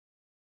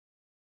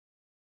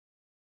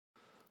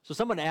So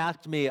someone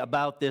asked me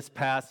about this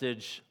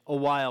passage a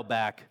while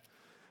back.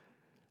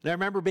 And I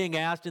remember being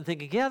asked and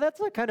thinking, yeah, that's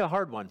a kind of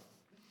hard one.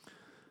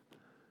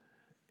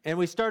 And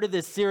we started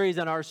this series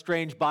on our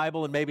strange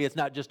Bible, and maybe it's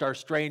not just our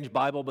strange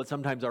Bible, but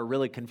sometimes our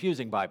really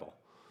confusing Bible.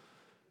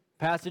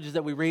 Passages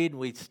that we read and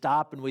we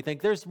stop and we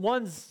think, there's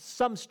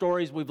some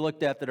stories we've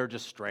looked at that are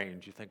just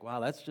strange. You think, wow,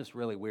 that's just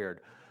really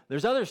weird.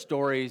 There's other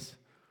stories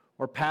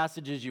or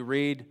passages you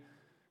read,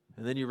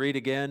 and then you read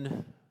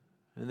again,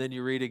 and then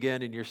you read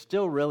again, and you're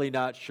still really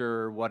not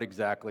sure what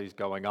exactly is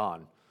going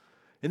on.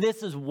 And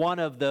this is one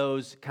of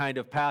those kind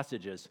of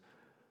passages.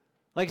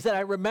 Like I said, I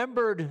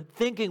remembered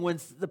thinking when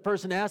the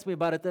person asked me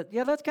about it that,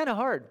 yeah, that's kind of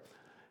hard.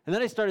 And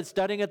then I started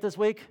studying it this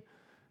week,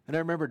 and I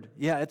remembered,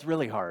 yeah, it's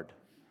really hard.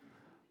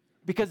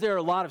 Because there are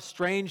a lot of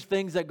strange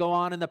things that go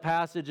on in the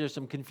passage. There's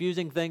some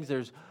confusing things.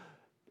 There's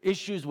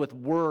issues with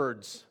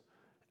words,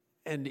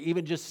 and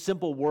even just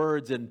simple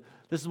words. And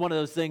this is one of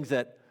those things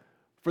that,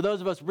 for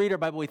those of us who read our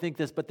Bible, we think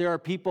this, but there are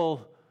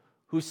people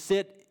who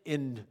sit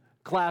in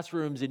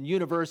classrooms and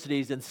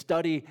universities and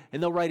study,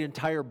 and they'll write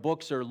entire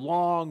books or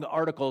long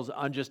articles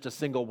on just a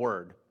single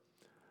word.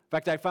 In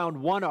fact, I found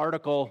one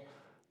article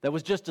that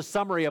was just a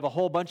summary of a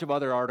whole bunch of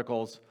other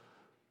articles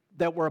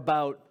that were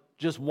about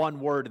just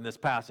one word in this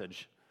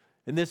passage.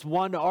 And this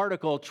one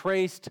article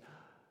traced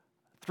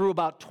through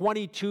about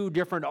 22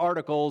 different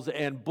articles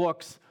and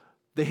books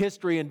the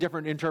history and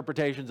different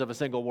interpretations of a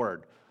single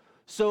word.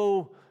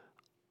 So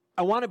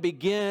I want to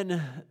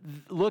begin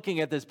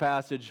looking at this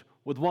passage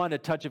with a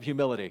touch of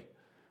humility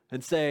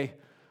and say,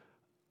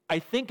 I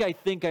think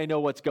I know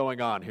what's going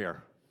on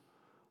here,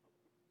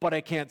 but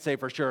I can't say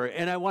for sure.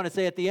 And I want to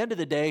say at the end of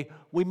the day,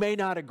 we may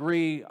not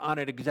agree on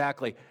it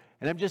exactly.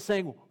 And I'm just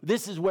saying,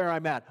 this is where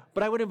I'm at.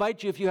 But I would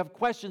invite you, if you have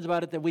questions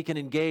about it, that we can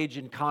engage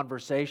in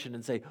conversation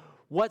and say,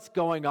 what's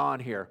going on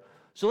here?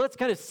 So let's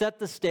kind of set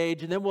the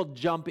stage, and then we'll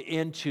jump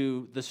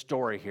into the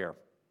story here.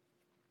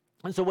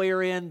 And so we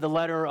are in the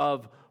letter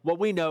of what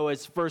we know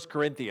as 1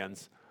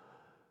 Corinthians.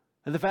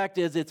 And the fact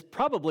is, it's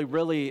probably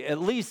really at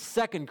least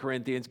 2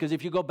 Corinthians, because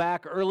if you go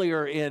back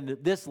earlier in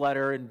this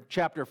letter, in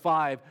chapter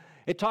 5,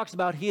 it talks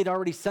about he had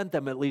already sent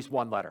them at least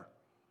one letter.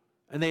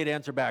 And they had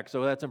answered back.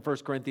 So that's in 1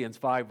 Corinthians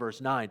 5,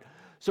 verse 9.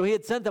 So he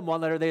had sent them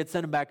one letter, they had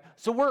sent him back.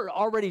 So we're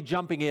already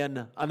jumping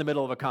in on the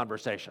middle of a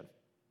conversation.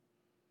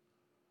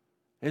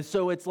 And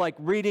so it's like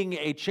reading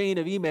a chain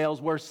of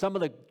emails where some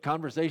of the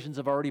conversations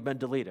have already been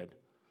deleted.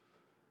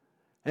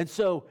 And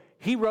so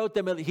he wrote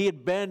them, he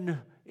had been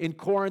in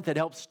Corinth, had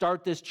helped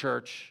start this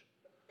church.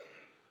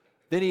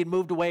 Then he had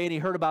moved away and he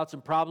heard about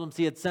some problems.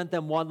 He had sent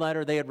them one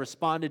letter, they had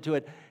responded to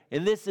it.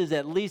 And this is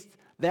at least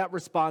that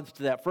response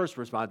to that first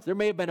response. There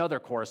may have been other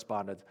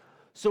correspondence.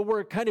 So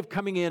we're kind of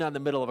coming in on the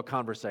middle of a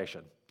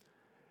conversation.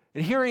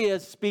 And here he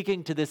is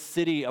speaking to this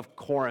city of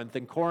Corinth.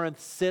 And Corinth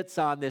sits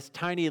on this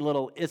tiny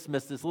little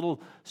isthmus, this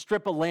little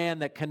strip of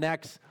land that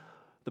connects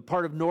the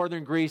part of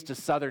northern Greece to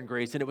southern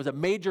Greece. And it was a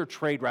major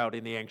trade route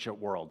in the ancient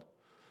world.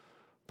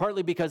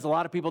 Partly because a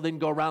lot of people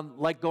didn't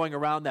like going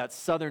around that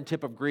southern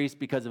tip of Greece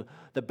because of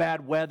the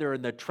bad weather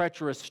and the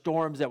treacherous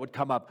storms that would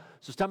come up.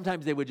 So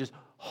sometimes they would just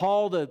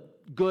haul the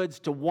goods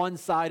to one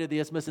side of the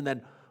isthmus and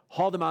then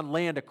haul them on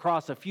land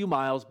across a few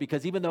miles,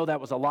 because even though that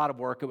was a lot of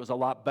work, it was a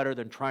lot better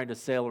than trying to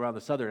sail around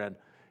the southern end.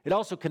 It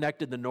also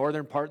connected the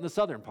northern part and the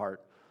southern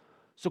part.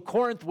 So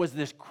Corinth was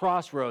this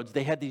crossroads.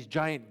 They had these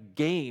giant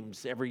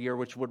games every year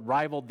which would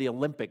rival the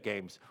Olympic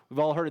Games. We've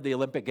all heard of the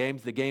Olympic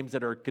Games, the games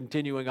that are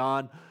continuing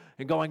on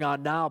and going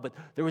on now, but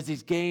there was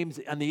these games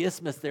on the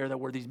isthmus there that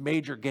were these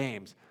major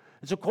games.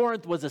 And so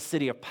Corinth was a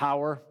city of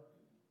power.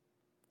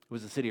 It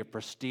was a city of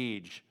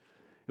prestige.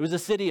 It was a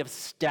city of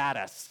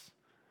status.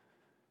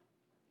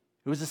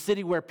 It was a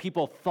city where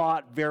people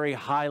thought very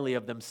highly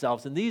of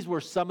themselves. And these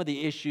were some of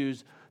the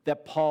issues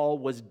that Paul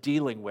was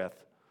dealing with.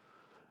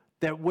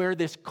 That where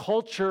this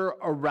culture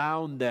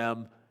around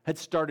them had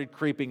started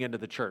creeping into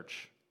the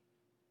church.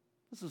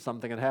 This is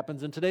something that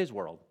happens in today's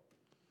world.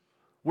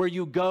 Where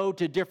you go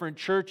to different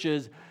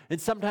churches,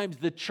 and sometimes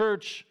the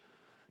church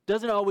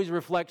doesn't always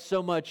reflect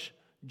so much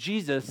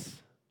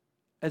Jesus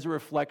as it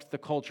reflects the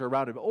culture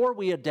around it. Or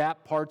we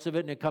adapt parts of it,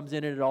 and it comes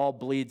in and it all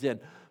bleeds in.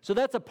 So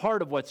that's a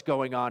part of what's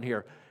going on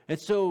here. And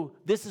so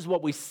this is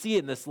what we see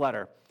in this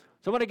letter.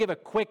 So I want to give a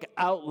quick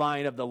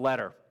outline of the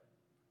letter.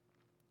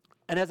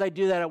 And as I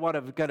do that, I want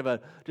to kind of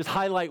just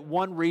highlight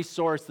one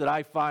resource that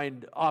I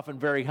find often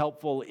very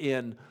helpful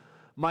in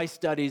my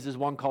studies, is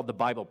one called the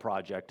Bible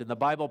Project. And the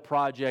Bible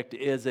Project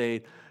is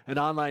an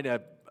online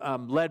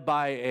led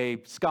by a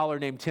scholar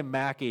named Tim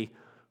Mackey,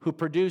 who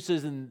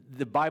produces in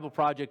the Bible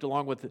Project,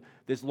 along with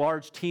this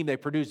large team, they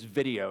produce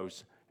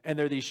videos. And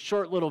they're these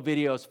short little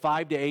videos,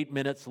 5 to 8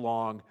 minutes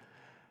long.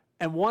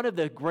 And one of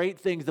the great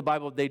things the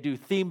Bible, they do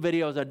theme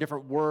videos on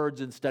different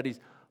words and studies.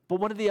 But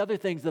one of the other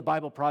things the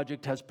Bible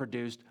Project has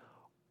produced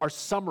are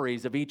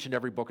summaries of each and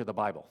every book of the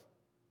Bible.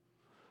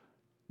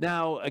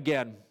 Now,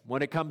 again,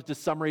 when it comes to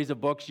summaries of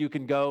books, you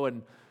can go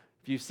and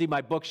if you see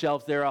my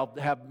bookshelves there, I'll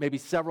have maybe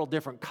several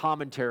different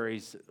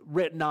commentaries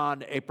written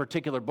on a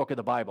particular book of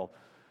the Bible.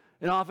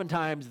 And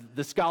oftentimes,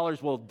 the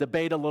scholars will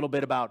debate a little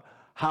bit about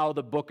how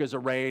the book is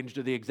arranged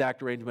or the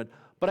exact arrangement.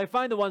 But I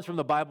find the ones from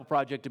the Bible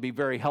Project to be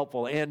very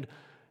helpful. And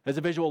as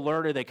a visual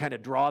learner, they kind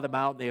of draw them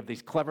out, and they have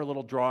these clever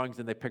little drawings,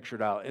 and they picture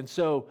it out. And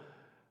so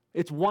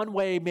it's one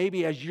way,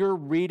 maybe as you're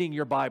reading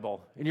your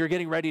Bible and you're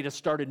getting ready to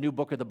start a new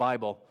book of the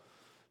Bible,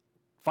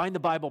 find the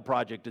Bible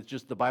Project. It's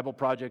just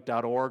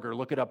thebibleproject.org, or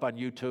look it up on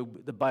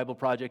YouTube, the Bible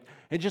Project,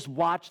 and just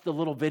watch the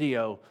little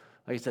video.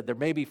 Like I said, they're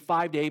maybe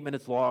 5 to 8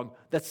 minutes long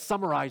that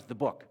summarize the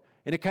book.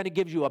 And it kind of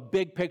gives you a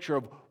big picture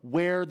of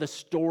where the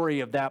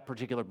story of that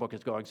particular book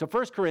is going. So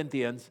 1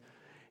 Corinthians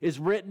is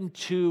written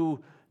to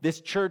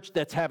this church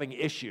that's having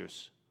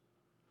issues.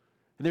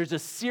 And there's a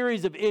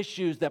series of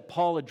issues that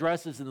Paul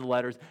addresses in the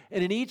letters.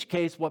 And in each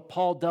case, what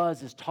Paul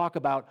does is talk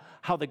about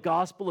how the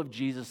gospel of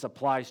Jesus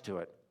applies to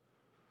it.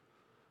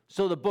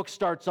 So the book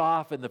starts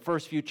off in the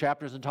first few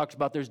chapters and talks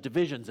about there's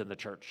divisions in the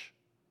church.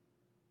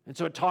 And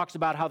so it talks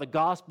about how the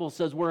gospel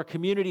says we're a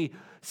community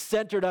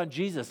centered on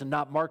Jesus and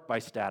not marked by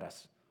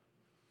status.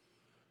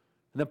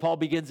 And then Paul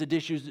begins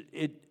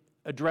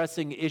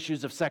addressing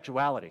issues of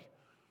sexuality.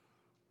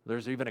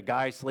 There's even a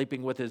guy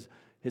sleeping with his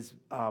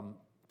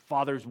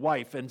father's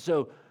wife. And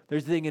so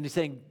there's the thing, and he's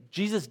saying,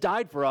 Jesus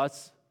died for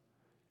us,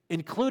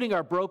 including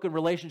our broken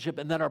relationship,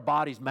 and then our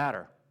bodies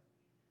matter.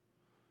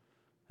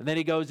 And then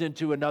he goes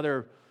into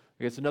another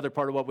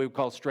part of what we would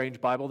call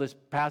strange Bible, this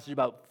passage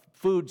about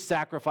food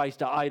sacrificed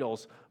to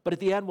idols. But at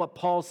the end, what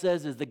Paul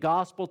says is the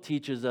gospel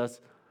teaches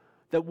us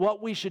that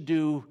what we should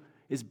do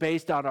is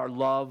based on our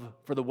love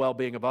for the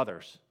well-being of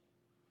others.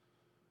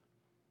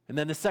 And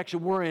then the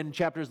section we're in,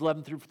 chapters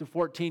 11 through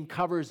 14,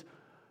 covers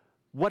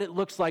what it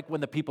looks like when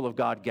the people of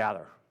God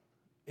gather,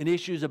 and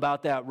issues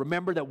about that.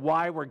 Remember that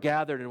why we're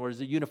gathered and we're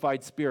as a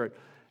unified spirit.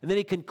 And then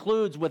he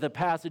concludes with a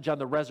passage on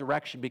the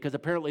resurrection, because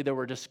apparently there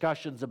were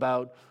discussions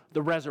about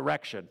the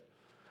resurrection.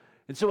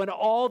 And so in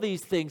all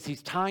these things,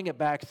 he's tying it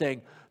back,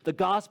 saying the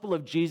gospel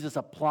of Jesus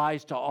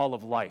applies to all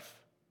of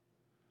life.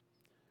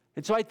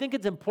 And so I think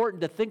it's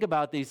important to think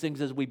about these things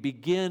as we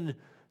begin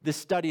the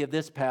study of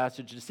this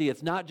passage, to see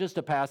it's not just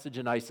a passage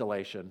in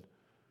isolation,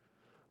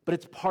 but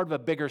it's part of a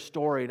bigger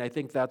story, and I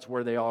think that's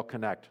where they all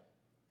connect.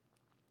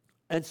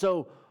 And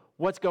so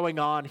what's going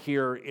on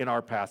here in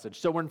our passage?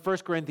 So we're in 1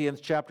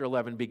 Corinthians chapter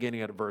 11,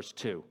 beginning at verse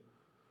 2.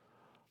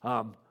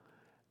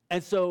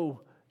 And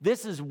so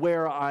this is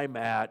where I'm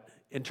at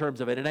in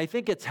terms of it, and I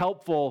think it's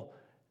helpful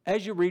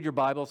as you read your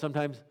Bible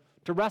sometimes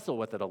to wrestle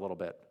with it a little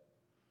bit.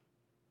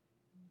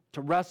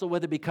 To wrestle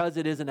with it, because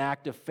it is an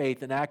act of faith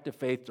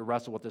to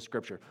wrestle with the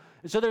Scripture.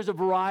 And so there's a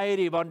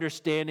variety of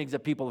understandings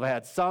that people have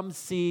had. Some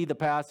see the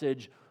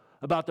passage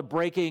about the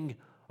breaking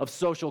of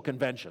social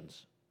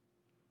conventions.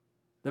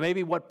 That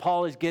maybe what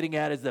Paul is getting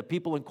at is that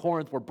people in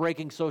Corinth were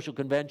breaking social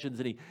conventions,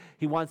 and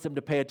he wants them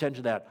to pay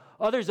attention to that.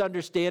 Others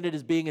understand it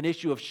as being an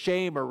issue of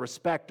shame or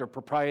respect or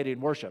propriety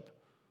in worship.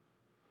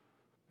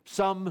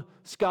 Some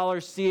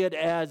scholars see it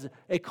as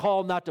a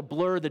call not to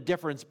blur the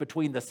difference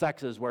between the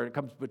sexes, where it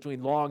comes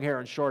between long hair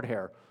and short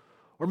hair.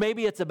 Or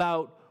maybe it's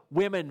about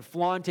women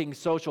flaunting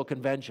social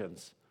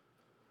conventions.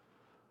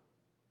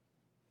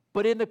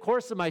 But in the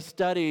course of my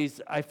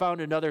studies, I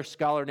found another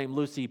scholar named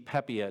Lucy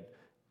Peppiatt,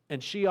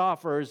 and she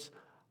offers,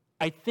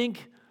 I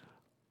think,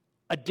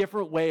 a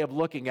different way of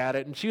looking at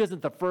it. And she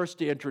wasn't the first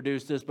to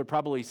introduce this, but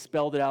probably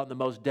spelled it out in the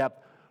most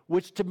depth,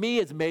 which to me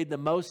has made the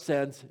most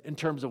sense in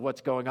terms of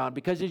what's going on.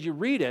 Because as you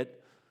read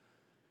it,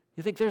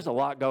 you think there's a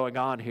lot going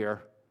on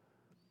here.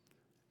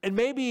 And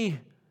maybe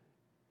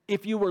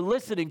if you were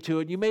listening to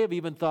it, you may have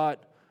even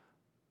thought,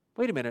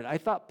 wait a minute, I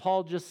thought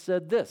Paul just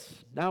said this.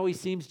 Now he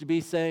seems to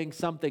be saying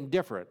something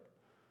different.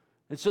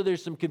 And so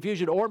there's some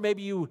confusion. Or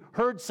maybe you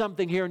heard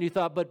something here and you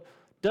thought, but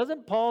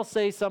doesn't Paul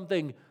say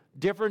something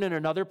different in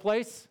another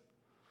place?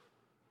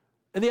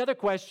 And the other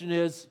question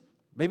is,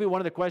 maybe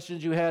one of the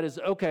questions you had is,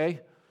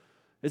 okay,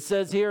 it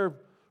says here,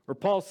 or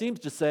Paul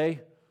seems to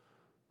say,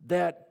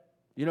 that,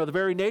 the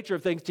very nature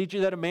of things teach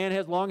you that a man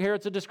has long hair,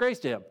 it's a disgrace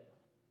to him.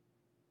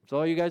 So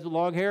all you guys with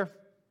long hair,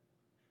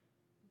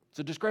 it's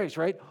a disgrace,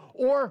 right?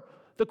 Or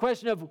the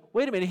question of,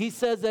 wait a minute, he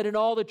says that in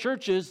all the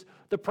churches,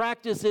 the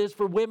practice is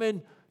for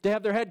women to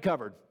have their head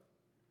covered.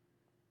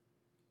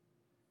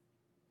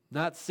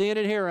 Not seeing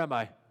it here, am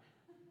I?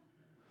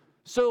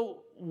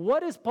 So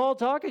what is Paul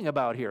talking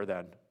about here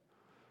then?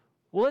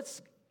 Well,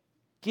 let's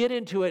get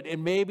into it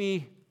and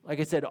maybe, like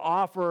I said,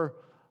 offer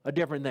a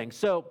different thing.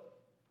 So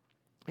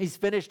he's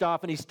finished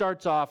off and he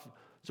starts off.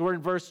 So we're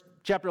in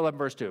chapter 11,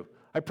 verse 2.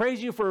 I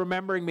praise you for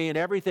remembering me in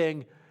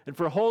everything and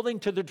for holding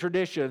to the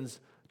traditions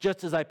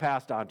just as I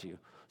passed on to you.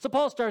 So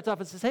Paul starts off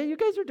and says, hey, you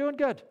guys are doing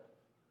good.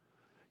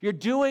 You're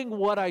doing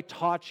what I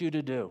taught you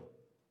to do.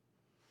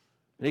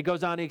 And he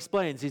goes on, he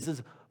explains. He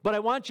says, but I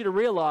want you to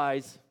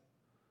realize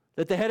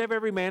that the head of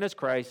every man is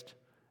Christ,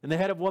 and the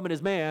head of woman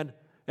is man,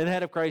 and the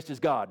head of Christ is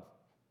God.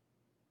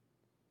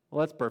 Well,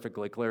 that's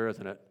perfectly clear,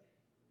 isn't it?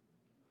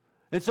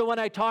 And so when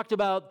I talked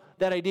about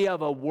that idea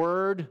of a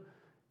word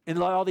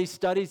in all these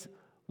studies,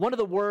 one of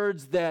the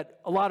words that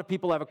a lot of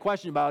people have a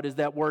question about is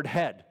that word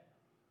head.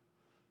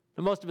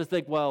 And most of us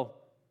think, well,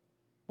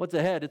 what's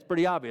a head? It's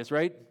pretty obvious,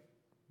 right?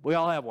 We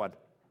all have one.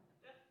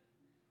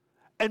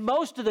 And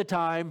most of the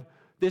time,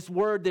 this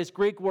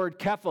Greek word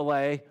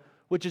kephale,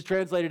 which is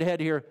translated head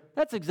here,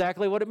 that's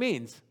exactly what it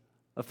means,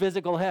 a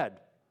physical head.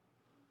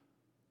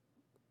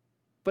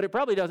 But it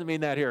probably doesn't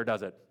mean that here,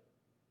 does it?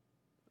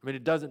 I mean,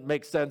 it doesn't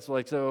make sense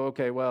like, so,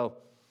 okay, well.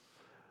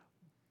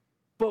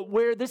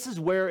 But this is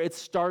where it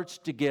starts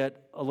to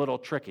get a little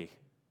tricky,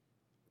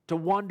 to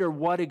wonder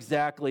what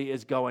exactly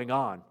is going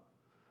on.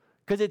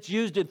 Because it's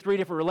used in three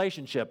different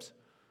relationships.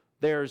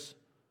 There's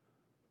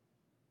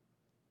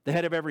the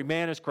head of every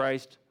man is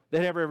Christ, the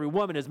head of every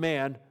woman is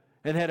man,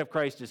 and the head of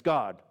Christ is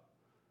God.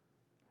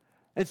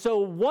 And so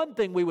one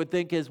thing we would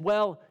think is,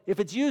 well, if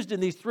it's used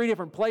in these three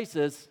different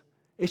places,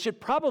 it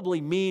should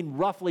probably mean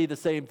roughly the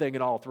same thing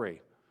in all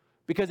three.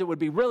 Because it would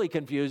be really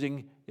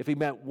confusing if he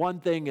meant one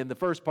thing in the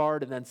first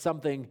part and then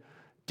something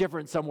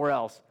different somewhere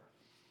else.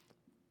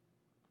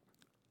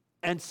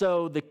 And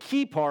so the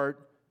key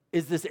part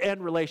is this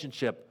end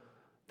relationship.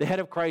 The head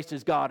of Christ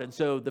is God. And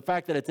so the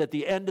fact that it's at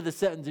the end of the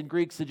sentence in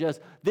Greek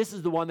suggests this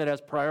is the one that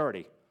has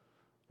priority.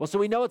 Well, so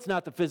we know it's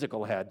not the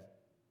physical head.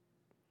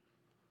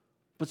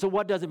 But so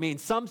what does it mean?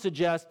 Some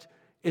suggest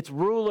it's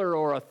ruler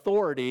or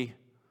authority.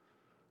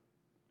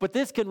 But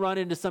this can run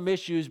into some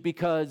issues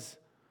because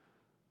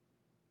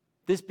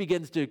this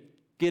begins to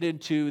get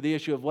into the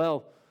issue of,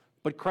 well,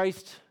 but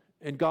Christ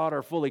and God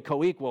are fully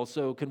co-equal,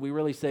 so can we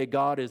really say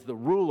God is the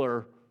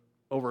ruler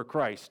over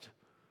Christ?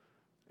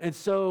 And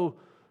so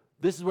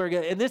this is where,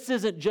 and this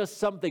isn't just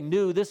something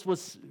new. This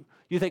was,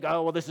 you think,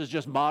 oh, well, this is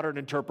just modern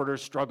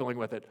interpreters struggling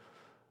with it.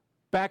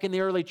 Back in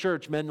the early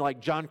church, men like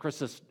John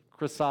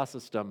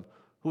Chrysostom,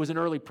 who was an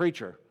early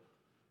preacher,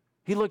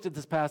 he looked at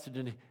this passage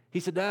and he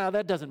said,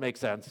 that doesn't make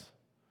sense.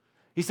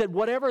 He said,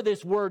 whatever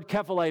this word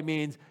kephale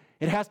means,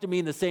 it has to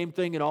mean the same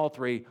thing in all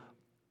three.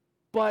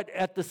 But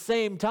at the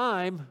same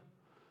time,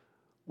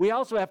 we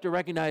also have to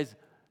recognize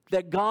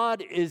that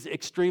God is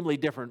extremely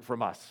different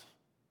from us.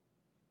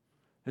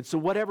 And so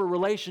whatever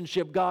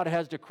relationship God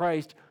has to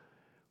Christ,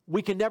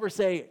 we can never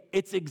say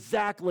it's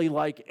exactly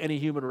like any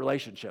human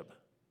relationship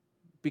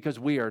because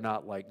we are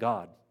not like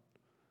God.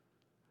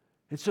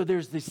 And so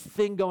there's this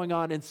thing going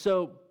on. And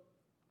so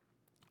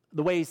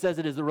the way he says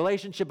it is the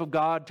relationship of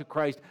God to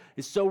Christ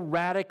is so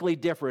radically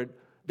different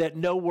that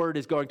no word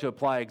is going to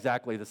apply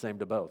exactly the same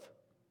to both.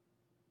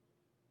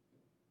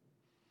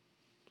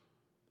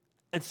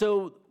 And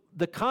so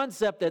the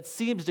concept that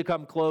seems to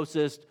come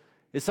closest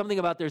is something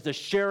about there's a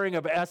sharing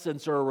of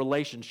essence or a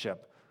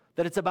relationship,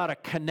 that it's about a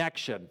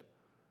connection,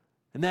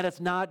 and that it's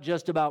not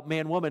just about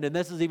man-woman. And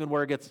this is even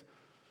where it gets,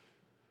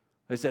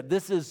 I said,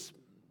 this is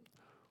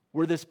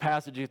where this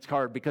passage gets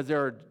hard because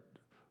there are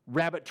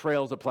rabbit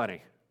trails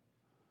aplenty.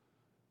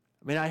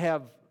 I mean,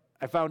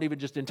 I found even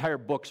just entire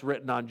books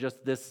written on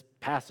just this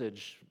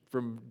passage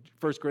from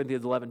 1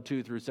 Corinthians 11,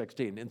 2 through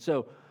 16. And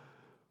so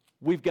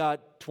we've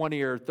got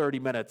 20 or 30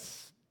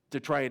 minutes to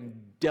try and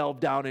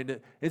delve down into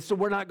it. And so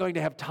we're not going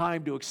to have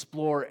time to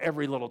explore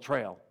every little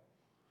trail,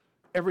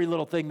 every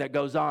little thing that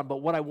goes on.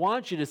 But what I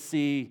want you to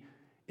see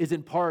is,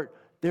 in part,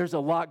 there's a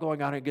lot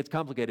going on and it gets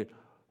complicated.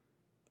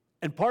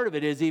 And part of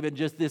it is even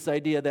just this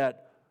idea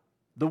that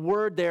the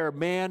word there,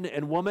 man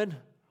and woman,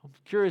 I'm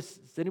curious,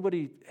 does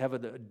anybody have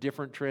a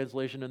different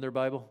translation in their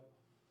Bible?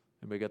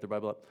 Anybody got their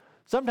Bible up?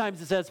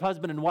 Sometimes it says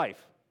husband and wife.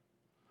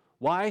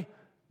 Why?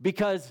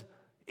 Because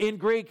in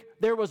Greek,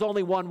 there was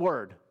only one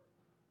word.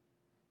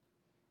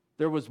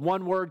 There was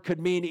one word could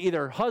mean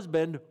either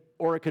husband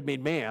or it could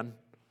mean man.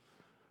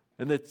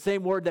 And the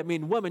same word that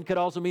means woman could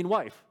also mean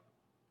wife.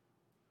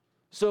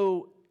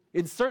 So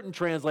in certain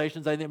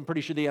translations, I'm pretty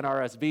sure the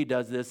NRSV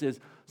does this, is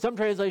some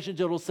translations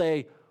it'll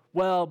say,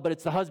 well, but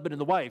it's the husband and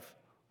the wife.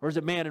 Or is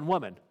it man and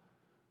woman?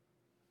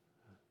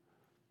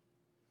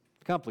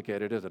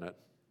 Complicated, isn't it?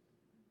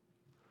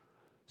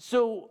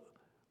 So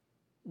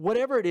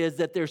whatever it is,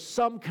 that there's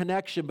some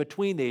connection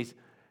between these.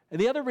 And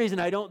the other reason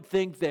I don't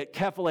think that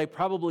kephale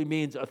probably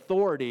means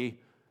authority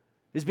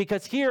is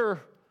because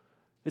here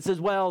it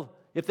says, well,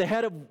 if the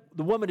head of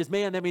the woman is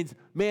man, that means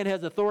man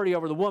has authority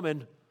over the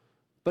woman.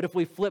 But if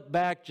we flip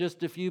back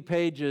just a few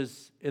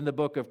pages in the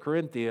book of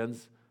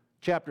Corinthians,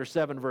 chapter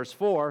 7, verse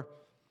 4,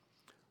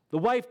 the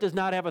wife does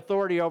not have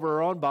authority over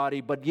her own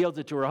body, but yields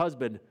it to her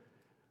husband.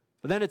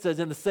 But then it says,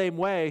 in the same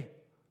way,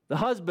 the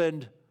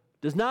husband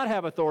does not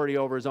have authority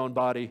over his own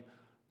body,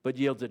 but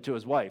yields it to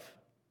his wife.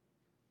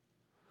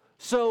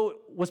 So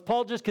was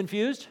Paul just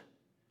confused?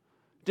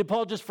 Did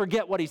Paul just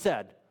forget what he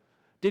said?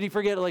 Did he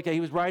forget, like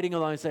he was writing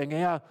along saying,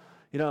 yeah,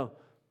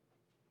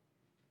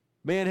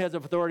 man has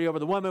authority over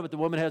the woman, but the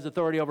woman has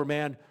authority over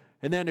man.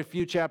 And then a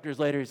few chapters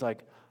later, he's like,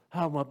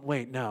 oh, well,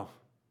 wait, no.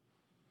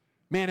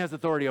 Man has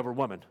authority over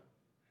woman.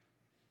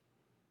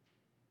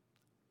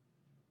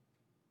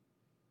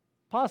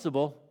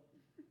 Possible,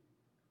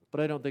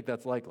 but I don't think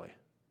that's likely.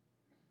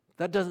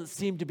 That doesn't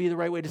seem to be the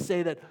right way to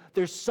say that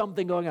there's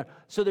something going on.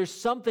 So there's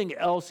something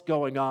else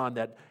going on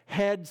that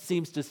head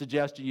seems to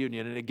suggest a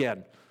union. And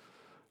again,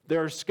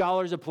 there are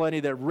scholars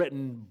aplenty that have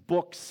written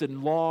books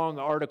and long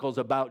articles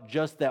about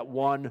just that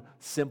one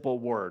simple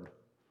word.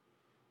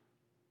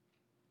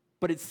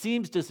 But it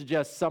seems to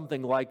suggest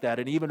something like that.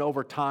 And even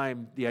over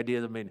time, the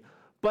idea of,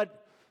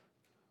 But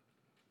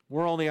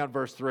we're only on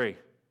verse 3.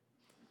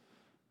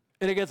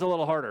 And it gets a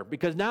little harder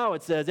because now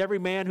it says, every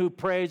man who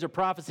prays or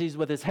prophesies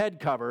with his head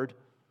covered,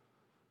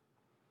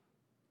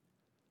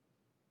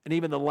 and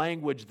even the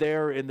language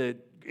there in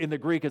the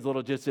Greek is a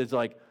little just is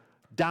like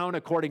down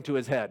according to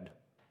his head.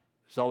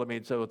 That's all it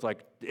means. So it's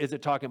like, is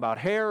it talking about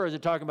hair or is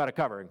it talking about a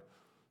covering?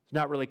 It's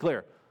not really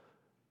clear.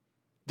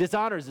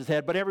 Dishonors his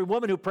head, but every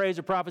woman who prays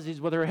or prophesies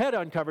with her head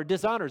uncovered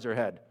dishonors her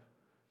head.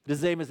 The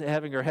same as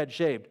having her head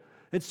shaved.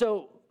 And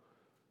so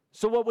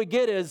what we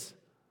get is,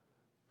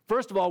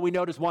 first of all, we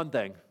notice one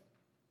thing.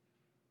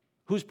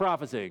 Who's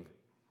prophesying?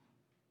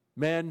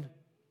 Men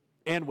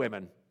and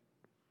women.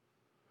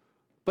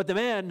 But the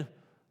men,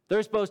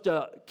 they're supposed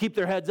to keep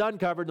their heads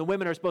uncovered, and the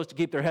women are supposed to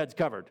keep their heads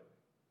covered.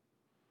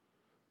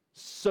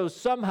 So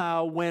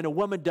somehow, when a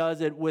woman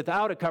does it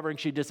without a covering,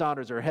 she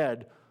dishonors her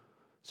head.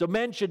 So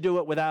men should do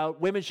it without,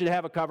 women should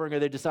have a covering or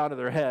they dishonor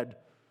their head.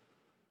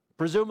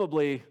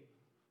 Presumably,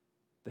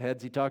 the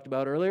heads he talked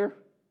about earlier.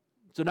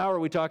 So now are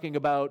we talking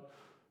about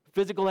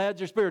physical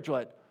heads or spiritual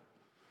heads?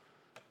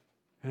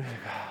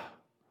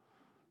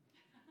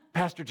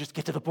 Pastor, just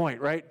get to the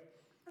point, right?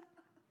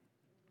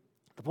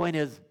 The point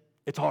is,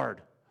 it's hard.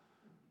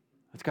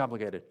 It's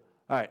complicated.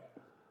 All right.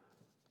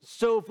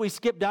 So if we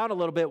skip down a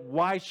little bit,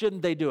 why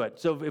shouldn't they do it?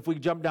 So if we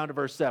jump down to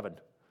verse 7. It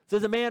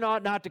says, a man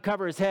ought not to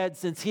cover his head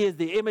since he is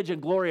the image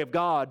and glory of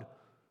God,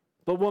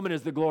 but woman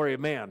is the glory of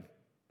man.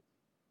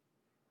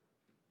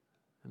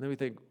 And then we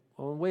think,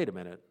 well, wait a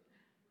minute.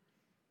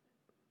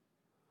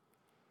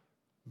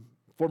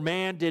 For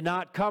man did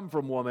not come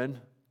from woman,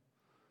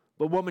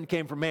 but woman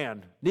came from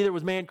man. Neither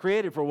was man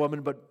created for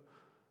woman, but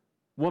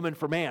woman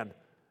for man.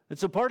 And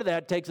so part of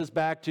that takes us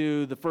back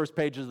to the first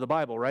pages of the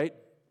Bible, right?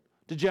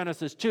 To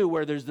Genesis 2,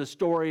 where there's the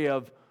story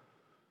of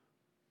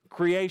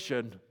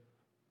creation.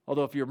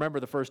 Although if you remember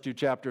the first 2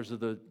 chapters of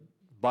the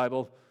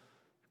Bible,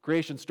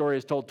 creation story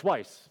is told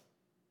twice.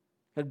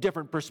 Have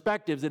different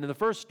perspectives. And in the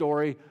first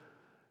story,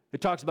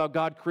 it talks about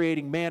God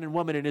creating man and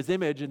woman in his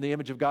image. In the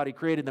image of God, he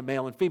created them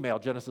male and female,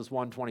 Genesis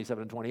 1,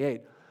 27 and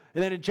 28.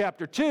 And then in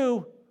chapter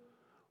 2,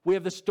 we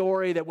have the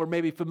story that we're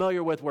maybe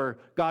familiar with where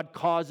God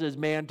causes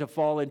man to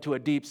fall into a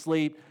deep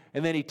sleep,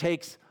 and then he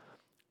takes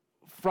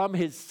from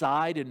his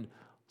side, and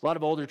a lot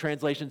of older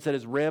translations said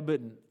his rib,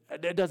 and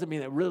it doesn't mean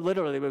that really,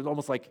 literally, it was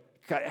almost like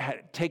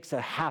takes a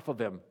half of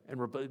him,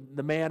 and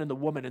the man and the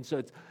woman, and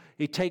so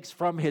he takes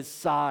from his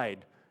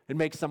side and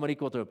makes someone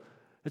equal to him.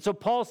 And so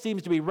Paul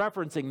seems to be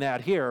referencing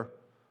that here.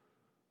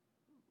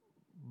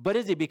 But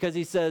is he? Because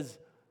he says,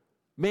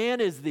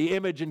 man is the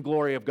image and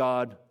glory of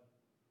God,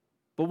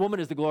 but woman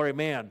is the glory of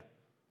man.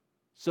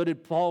 So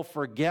did Paul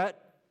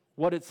forget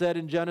what it said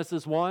in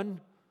Genesis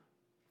 1?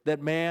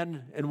 That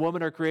man and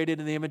woman are created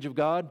in the image of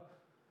God?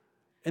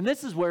 And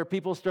this is where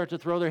people start to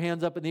throw their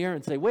hands up in the air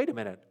and say, wait a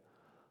minute.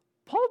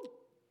 Paul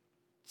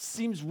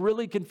seems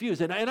really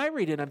confused. And I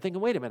read it and I'm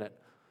thinking, wait a minute.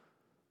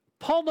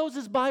 Paul knows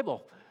his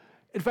Bible.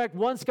 In fact,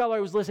 one scholar I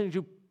was listening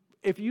to,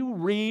 if you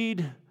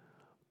read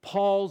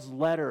Paul's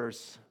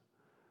letters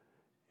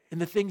and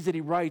the things that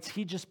he writes,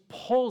 he just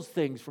pulls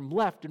things from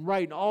left and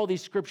right in all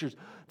these scriptures.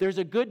 There's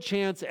a good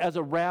chance as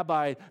a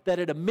rabbi that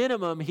at a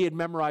minimum he had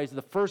memorized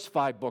the first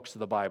 5 books of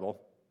the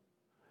Bible.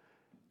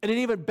 And an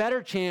even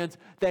better chance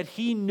that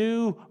he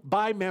knew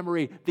by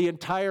memory the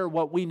entire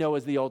what we know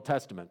as the Old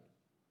Testament.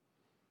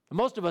 And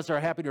most of us are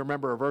happy to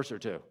remember a verse or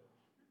two.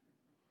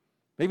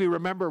 Maybe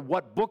remember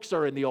what books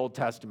are in the Old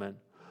Testament.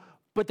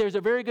 But there's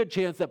a very good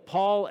chance that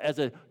Paul, as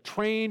a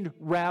trained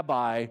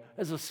rabbi,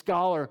 as a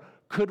scholar,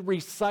 could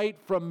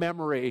recite from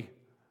memory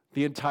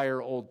the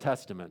entire Old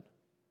Testament.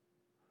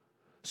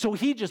 So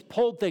he just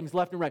pulled things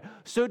left and right.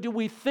 So do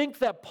we think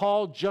that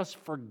Paul just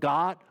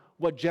forgot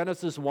what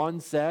Genesis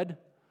 1 said?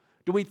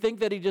 Do we think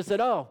that he just said,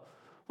 oh,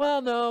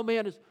 well, no,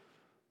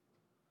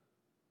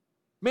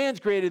 man's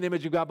created in the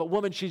image of God, but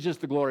woman, she's just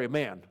the glory of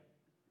man.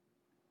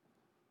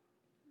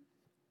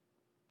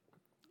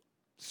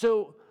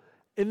 So,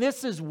 and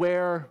this is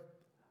where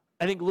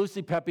I think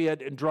Lucy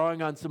Peppiatt, in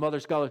drawing on some other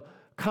scholars,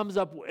 comes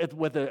up with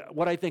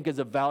what I think is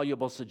a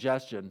valuable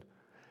suggestion.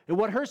 And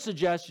what her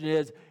suggestion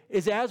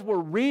is as we're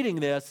reading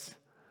this,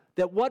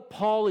 that what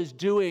Paul is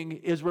doing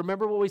is,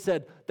 remember what we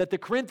said, that the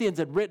Corinthians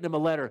had written him a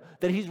letter,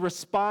 that he's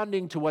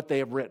responding to what they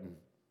have written.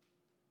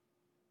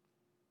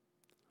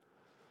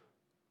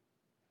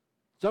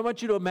 So I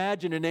want you to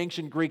imagine an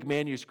ancient Greek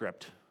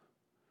manuscript.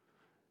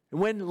 And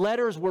when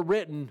letters were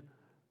written,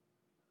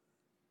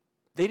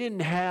 they didn't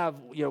have,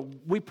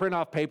 we print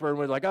off paper and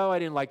we're like, oh, I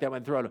didn't like that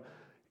one, throw it.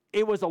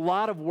 It was a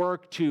lot of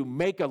work to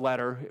make a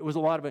letter. It was a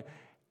lot of it.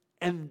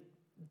 And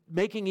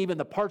making even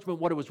the parchment,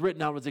 what it was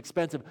written on, was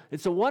expensive.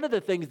 And so one of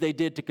the things they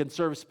did to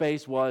conserve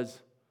space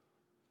was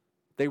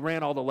they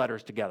ran all the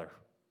letters together.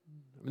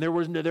 I mean,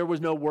 there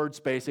was no word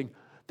spacing.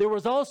 There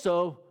was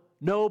also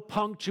no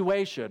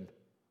punctuation.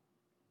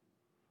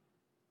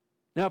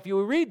 Now, if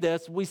you read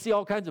this, we see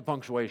all kinds of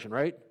punctuation,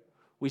 right?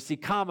 We see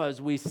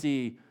commas, we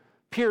see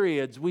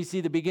periods, we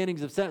see the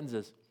beginnings of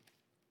sentences.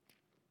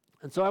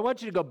 And so I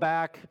want you to go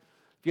back,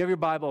 if you have your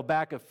Bible,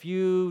 back a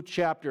few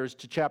chapters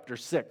to chapter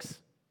 6.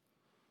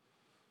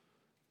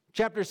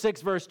 Chapter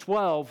 6, verse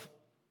 12,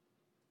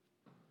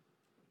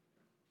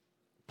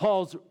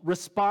 Paul's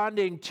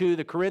responding to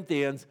the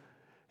Corinthians,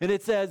 and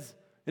it says,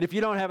 and if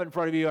you don't have it in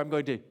front of you, I'm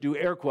going to do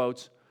air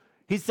quotes.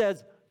 He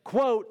says,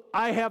 quote,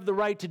 I have the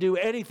right to do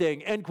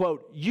anything, end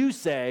quote, you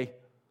say,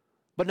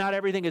 but not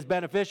everything is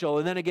beneficial.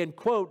 And then again,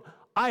 quote,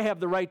 I have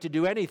the right to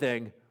do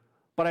anything,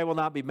 but I will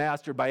not be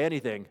mastered by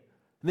anything.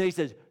 And then he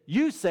says,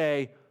 you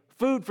say,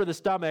 food for the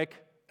stomach,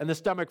 and the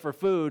stomach for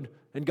food,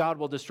 and God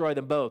will destroy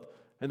them both.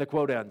 And the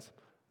quote ends.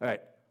 All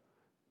right.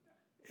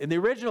 In the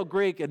original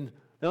Greek, and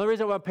the only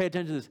reason I want to pay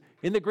attention to this,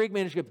 in the Greek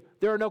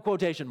manuscript, there are no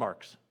quotation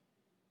marks.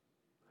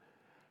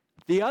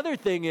 The other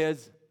thing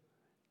is,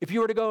 if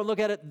you were to go and look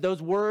at it,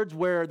 those words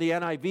where the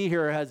NIV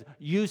here has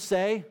you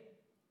say,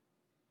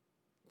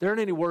 there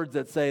aren't any words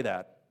that say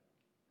that.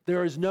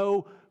 There is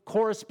no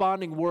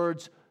corresponding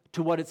words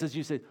to what it says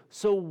you say.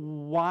 So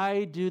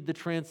why do the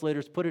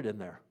translators put it in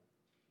there?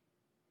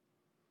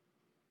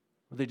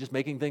 Were they just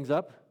making things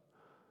up?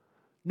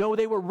 No,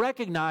 they were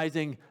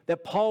recognizing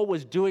that Paul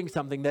was doing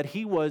something, that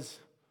he was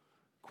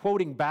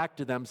quoting back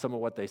to them some of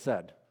what they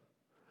said.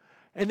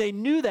 And they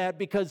knew that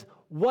because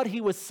what he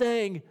was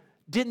saying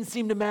didn't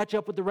seem to match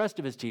up with the rest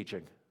of his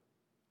teaching.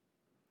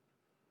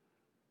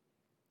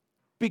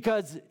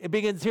 Because it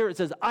begins here, it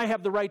says, I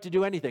have the right to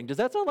do anything. Does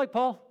that sound like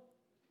Paul?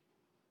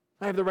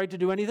 I have the right to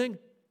do anything?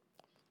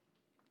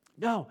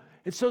 No.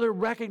 And so they're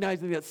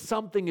recognizing that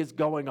something is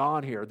going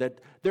on here, that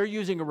they're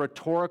using a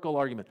rhetorical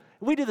argument.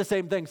 We do the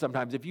same thing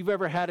sometimes. If you've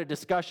ever had a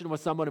discussion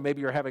with someone and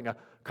maybe you're having a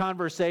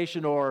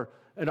conversation or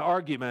an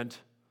argument,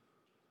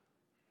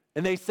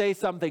 and they say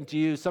something to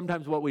you,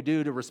 sometimes what we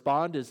do to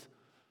respond is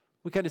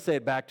we kind of say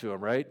it back to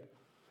them, right?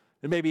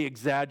 And maybe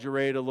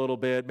exaggerate a little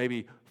bit,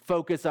 maybe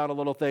focus on a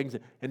little things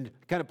and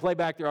kind of play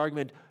back their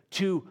argument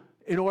to,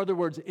 in other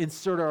words,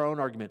 insert our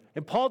own argument.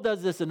 And Paul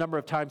does this a number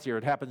of times here.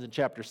 It happens in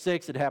chapter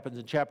 6, it happens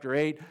in chapter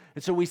 8.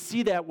 And so we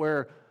see that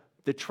where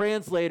the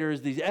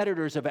translators, these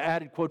editors have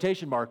added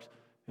quotation marks.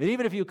 And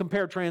even if you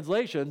compare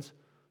translations,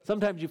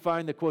 sometimes you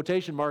find the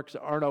quotation marks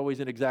aren't always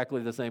in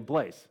exactly the same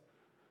place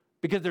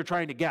because they're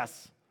trying to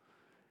guess.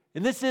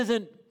 And this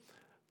isn't,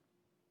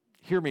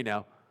 hear me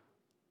now,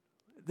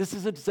 this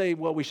isn't to say,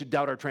 well, we should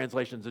doubt our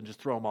translations and just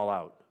throw them all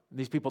out.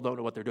 These people don't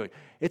know what they're doing.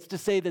 It's to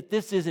say that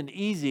this isn't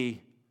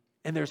easy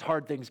and there's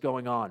hard things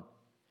going on.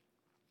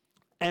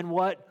 And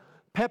what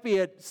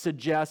Pepiot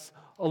suggests,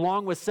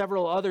 along with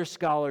several other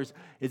scholars,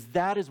 is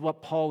that is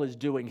what Paul is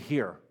doing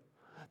here.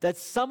 That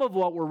some of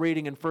what we're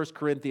reading in 1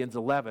 Corinthians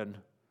 11,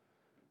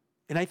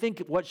 and I think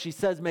what she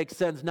says makes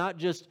sense, not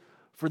just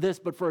for this,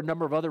 but for a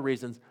number of other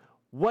reasons.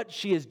 What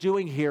she is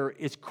doing here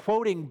is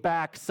quoting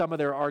back some of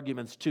their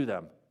arguments to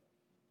them.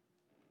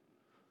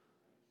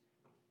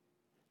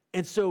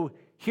 And so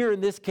here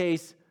in this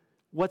case,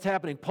 what's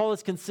happening? Paul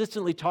has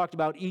consistently talked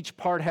about each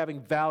part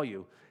having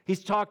value.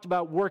 He's talked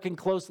about working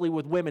closely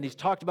with women. He's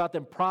talked about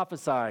them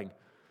prophesying.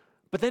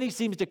 But then he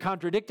seems to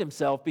contradict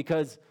himself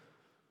because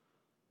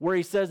where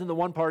he says in the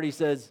one part, he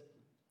says,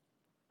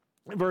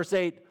 in verse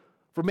 8,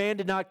 for man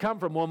did not come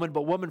from woman,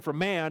 but woman from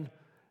man.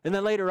 And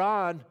then later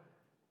on,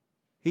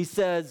 he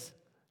says,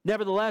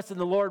 nevertheless, in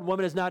the Lord,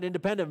 woman is not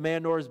independent of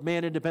man, nor is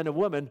man independent of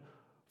woman.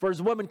 For as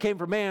woman came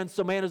from man,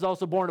 so man is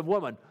also born of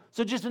woman.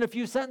 So just in a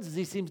few sentences,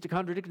 he seems to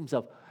contradict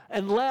himself.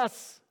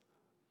 Unless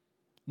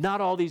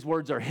not all these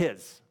words are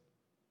his.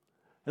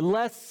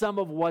 Unless some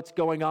of what's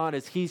going on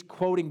is he's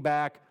quoting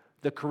back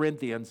the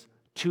Corinthians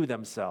to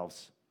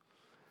themselves.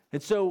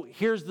 And so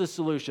here's the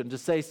solution, to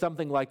say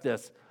something like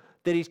this,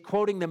 that he's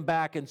quoting them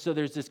back, and so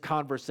there's this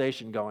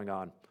conversation going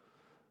on.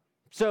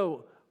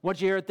 So I want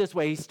you to hear it this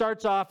way. He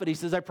starts off and he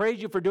says, I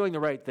praise you for doing the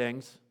right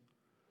things.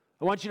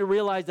 I want you to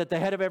realize that the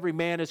head of every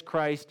man is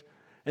Christ,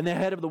 and the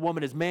head of the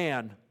woman is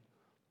man,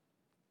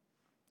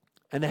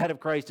 and the head of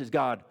Christ is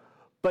God.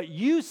 But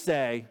you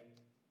say,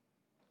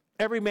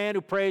 every man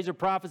who prays or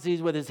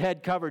prophesies with his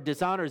head covered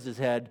dishonors his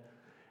head,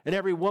 and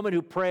every woman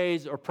who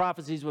prays or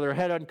prophesies with her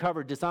head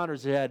uncovered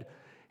dishonors her head.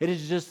 It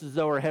is just as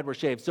though her head were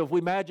shaved. So if we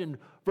imagine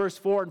verse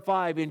 4 and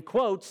 5 in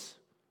quotes,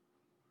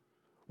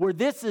 where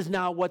this is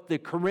now what the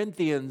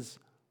Corinthians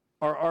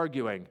are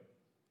arguing.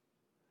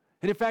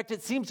 And in fact,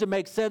 it seems to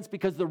make sense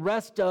because the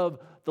rest of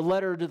the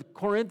letter to the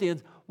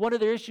Corinthians, one of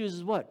their issues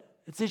is what?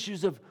 It's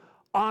issues of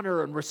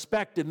honor and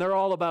respect, and they're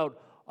all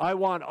about, I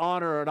want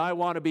honor and I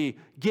want to be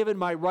given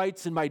my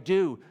rights and my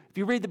due. If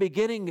you read the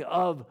beginning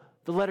of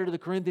the letter to the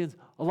Corinthians,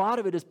 a lot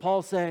of it is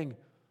Paul saying,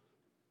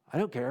 I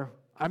don't care.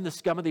 I'm the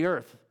scum of the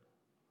earth.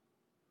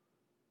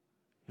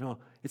 You know,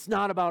 it's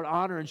not about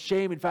honor and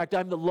shame. In fact,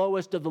 I'm the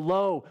lowest of the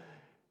low.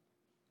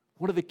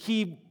 One of the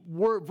key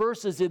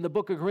verses in the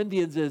book of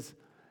Corinthians is,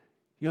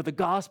 you know, the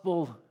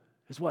gospel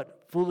is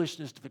what?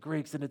 Foolishness to the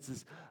Greeks, and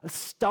it's a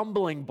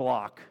stumbling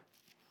block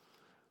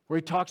where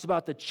he talks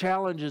about the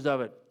challenges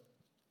of it.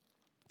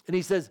 And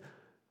he says,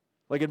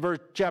 like in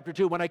chapter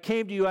 2, when I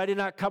came to you, I did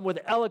not come with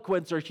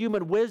eloquence or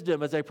human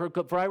wisdom,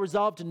 for I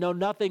resolved to know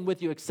nothing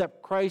with you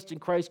except Christ and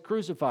Christ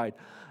crucified.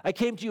 I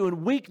came to you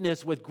in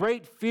weakness with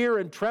great fear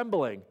and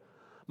trembling.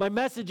 My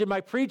message and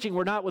my preaching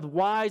were not with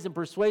wise and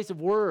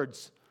persuasive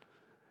words.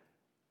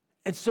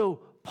 And so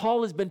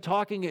Paul has been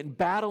talking and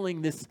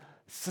battling this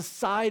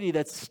society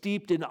that's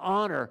steeped in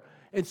honor.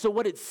 And so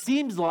what it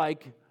seems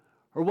like,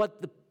 or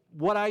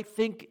what I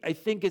think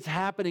is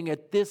happening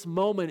at this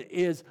moment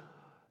is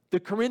the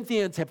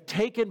Corinthians have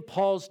taken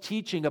Paul's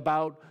teaching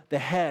about the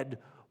head,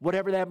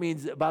 whatever that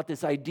means, about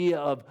this idea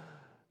of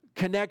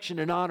connection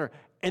and honor,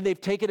 and they've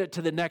taken it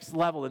to the next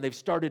level, and they've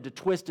started to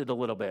twist it a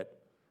little bit.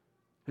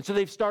 And so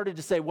they've started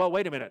to say, well,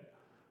 wait a minute.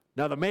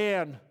 Now the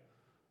man,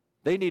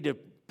 they need to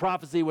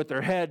prophecy with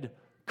their head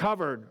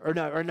covered,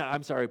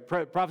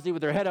 prophecy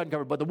with their head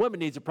uncovered, but the woman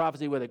needs a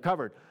prophecy with it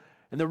covered.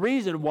 And the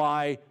reason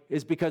why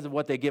is because of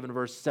what they give in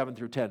verses 7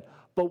 through 10.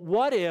 But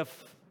what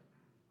if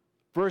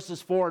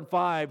verses 4 and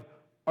 5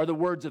 are the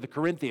words of the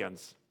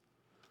Corinthians,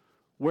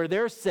 where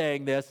they're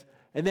saying this,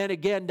 and then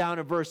again down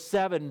in verse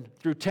 7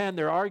 through 10,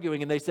 they're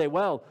arguing, and they say,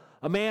 well,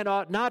 a man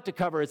ought not to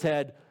cover his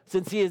head,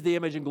 since he is the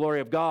image and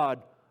glory of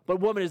God, but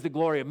woman is the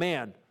glory of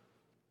man.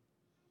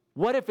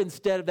 What if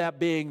instead of that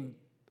being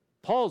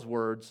Paul's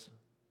words,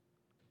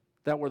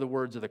 that were the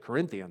words of the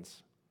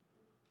Corinthians?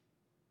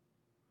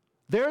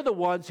 They're the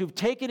ones who've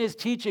taken his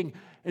teaching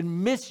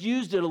and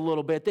misused it a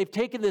little bit. They've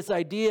taken this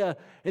idea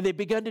and they've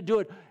begun to do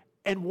it.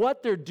 And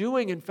what they're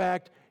doing, in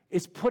fact,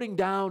 is putting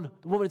down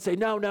the woman and say,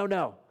 no, no,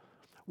 no.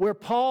 Where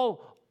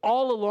Paul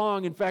all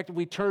along, in fact, if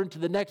we turn to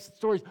the next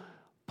stories,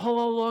 Paul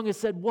all along has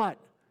said what?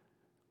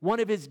 One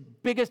of his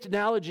biggest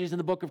analogies in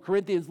the book of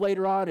Corinthians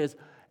later on is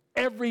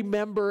every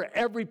member,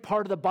 every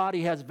part of the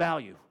body has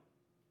value.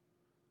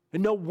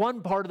 And no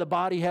one part of the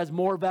body has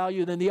more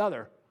value than the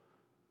other.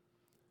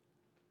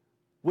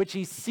 Which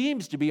he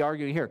seems to be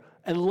arguing here.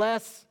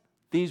 Unless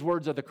these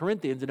words are the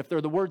Corinthians, and if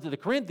they're the words of the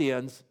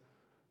Corinthians,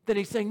 then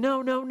he's saying,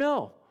 no, no,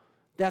 no,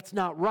 that's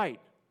not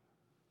right.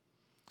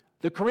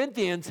 The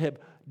Corinthians have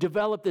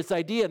developed this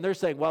idea, and they're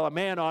saying, well, a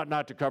man ought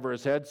not to cover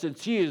his head,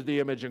 since he is the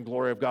image and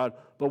glory of God,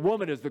 but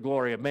woman is the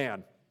glory of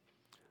man.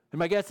 And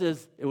my guess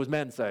is it was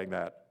men saying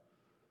that.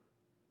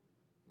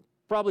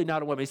 Probably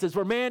not a woman. He says,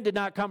 for man did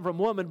not come from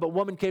woman, but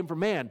woman came from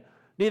man.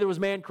 Neither was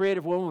man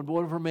created for woman, but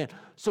woman from man.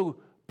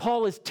 So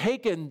Paul has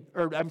taken,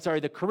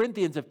 the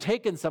Corinthians have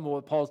taken some of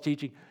what Paul's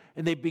teaching,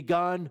 and they've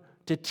begun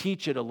to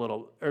teach it a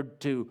little, or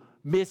to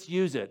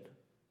misuse it.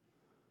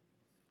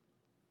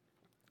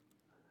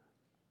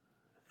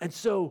 And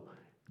so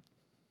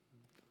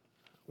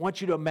I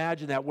want you to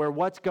imagine that, where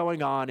what's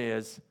going on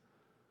is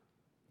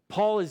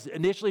Paul is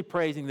initially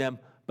praising them,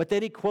 but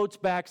then he quotes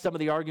back some of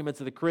the arguments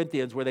of the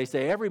Corinthians where they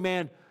say, every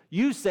man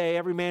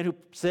who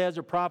says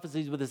or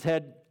prophesies with his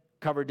head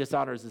covered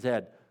dishonors his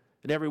head.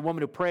 And every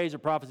woman who prays or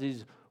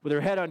prophesies with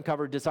her head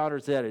uncovered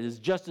dishonors his head. It is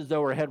just as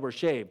though her head were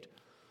shaved.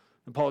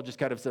 And Paul just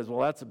kind of says, well,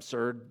 that's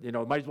absurd.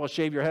 Might as well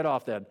shave your head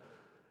off then.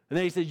 And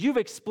then he says, you've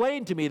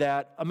explained to me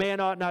that a man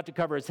ought not to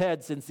cover his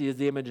head, since he is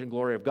the image and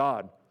glory of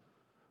God.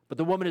 But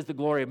the woman is the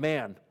glory of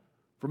man.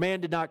 For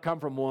man did not come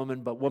from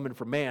woman, but woman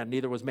from man.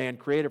 Neither was man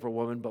created for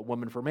woman, but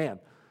woman for man.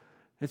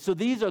 And so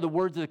these are the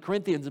words of the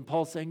Corinthians, and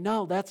Paul's saying,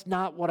 no, that's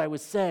not what I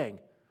was saying.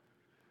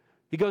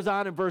 He goes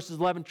on in verses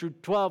 11 through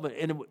 12,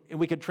 and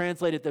we could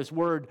translate it, this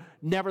word,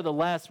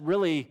 nevertheless,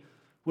 really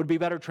would be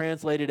better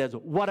translated as,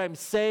 what I'm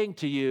saying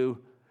to you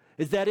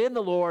is that in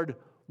the Lord,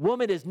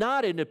 woman is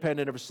not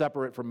independent or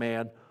separate from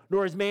man,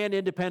 nor is man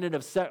independent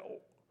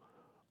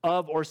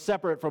of or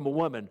separate from a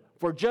woman.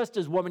 For just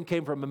as woman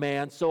came from a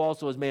man, so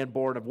also is man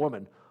born of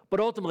woman. But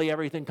ultimately,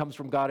 everything comes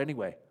from God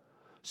anyway.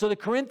 So the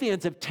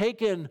Corinthians have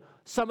taken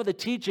some of the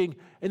teaching,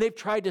 and they've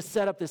tried to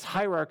set up this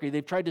hierarchy.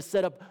 They've tried to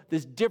set up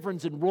this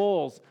difference in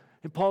roles.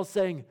 And Paul's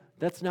saying,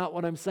 that's not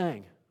what I'm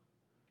saying.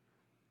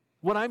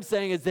 What I'm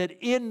saying is that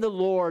in the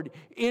Lord,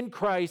 in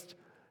Christ,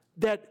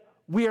 that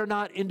we are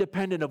not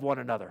independent of one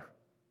another,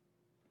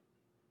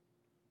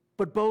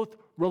 but both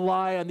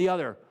rely on the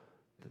other.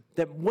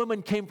 That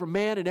woman came from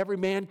man, and every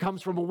man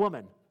comes from a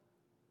woman.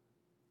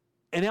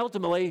 And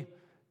ultimately,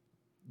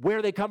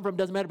 where they come from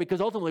doesn't matter, because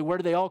ultimately, where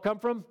do they all come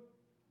from?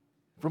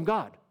 From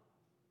God.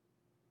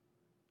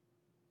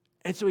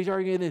 And so he's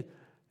arguing it.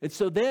 And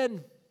so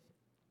then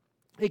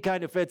he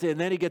kind of fits in, and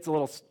then he gets a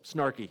little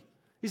snarky.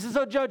 He says,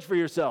 so judge for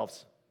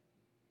yourselves.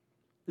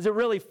 Is it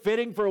really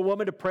fitting for a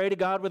woman to pray to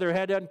God with her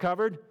head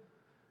uncovered?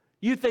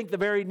 You think the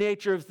very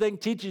nature of the thing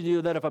teaches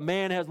you that if a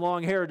man has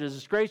long hair, it is a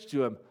disgrace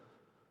to him.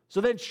 So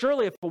then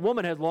surely if a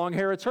woman has long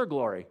hair, it's her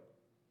glory.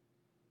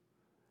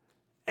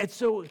 And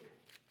so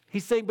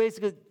he's saying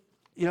basically,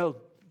 the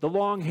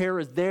long hair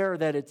is there,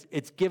 that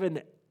it's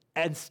given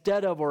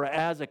instead of or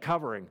as a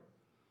covering.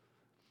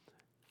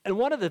 And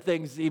one of the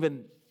things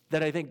even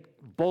that I think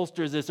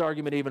bolsters this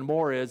argument even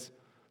more is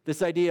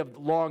this idea of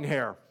long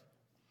hair.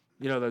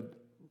 And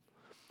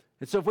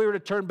so if we were to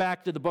turn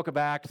back to the book of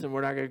Acts, and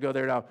we're not going to go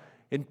there now,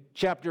 in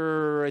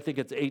chapter, I think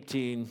it's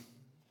 18.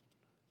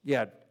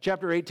 Yeah,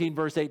 chapter 18,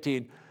 verse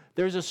 18.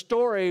 There's a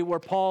story where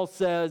Paul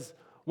says,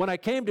 when I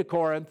came to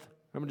Corinth,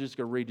 I'm just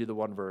going to read you the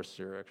one verse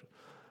here, actually.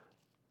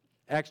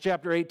 Acts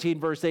chapter 18,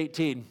 verse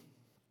 18. It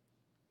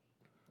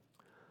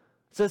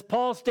says,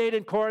 Paul stayed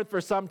in Corinth for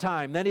some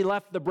time. Then he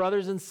left the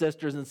brothers and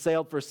sisters and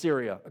sailed for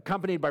Syria,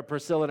 accompanied by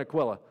Priscilla and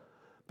Aquila.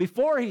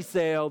 Before he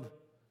sailed,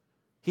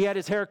 He had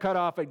his hair cut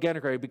off at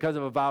Gennesaret because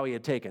of a vow he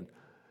had taken.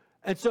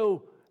 And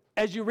so,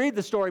 as you read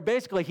the story,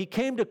 basically, he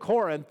came to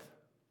Corinth,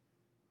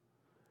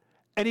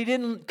 and he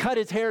didn't cut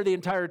his hair the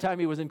entire time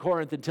he was in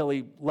Corinth until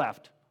he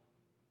left.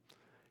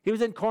 He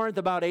was in Corinth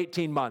about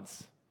 18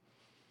 months.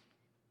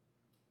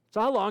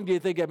 So how long do you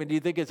think, do you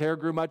think his hair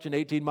grew much in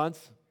 18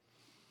 months?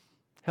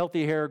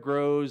 Healthy hair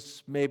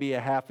grows maybe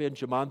a ½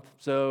 inch a month,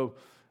 so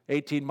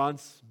 18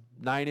 months,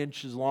 9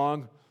 inches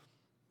long.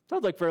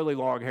 Sounds like fairly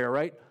long hair,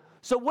 right?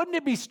 So wouldn't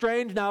it be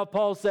strange now if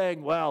Paul's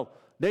saying, well,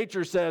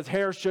 nature says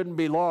hair shouldn't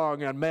be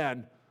long on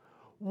men.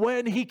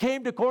 When he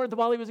came to Corinth,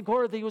 while he was in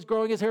Corinth, he was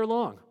growing his hair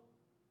long.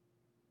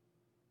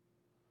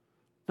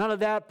 None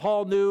of that.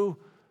 Paul knew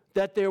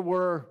that there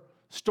were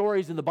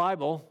stories in the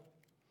Bible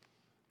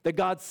that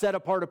God set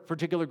apart a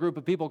particular group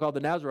of people called the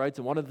Nazarites,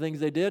 and one of the things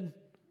they did,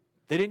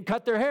 they didn't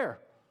cut their hair.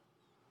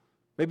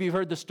 Maybe you've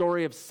heard the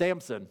story of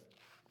Samson,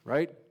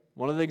 right?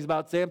 One of the things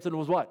about Samson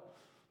was what?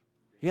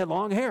 He had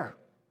long hair.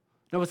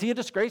 Now, was he a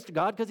disgrace to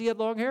God because he had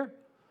long hair?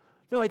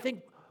 No, I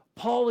think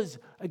Paul is,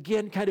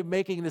 again, kind of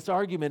making this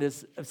argument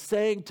of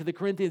saying to the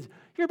Corinthians,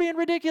 you're being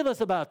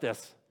ridiculous about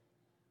this.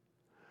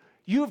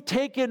 You've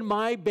taken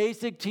my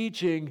basic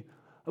teaching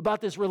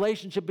about this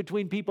relationship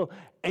between people,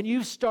 and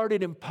you've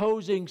started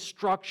imposing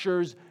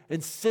structures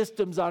and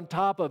systems on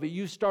top of it.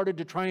 You started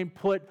to try and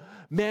put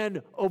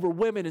men over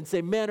women and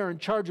say men are in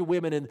charge of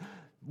women and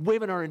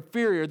women are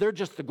inferior. They're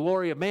just the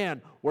glory of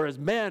man, whereas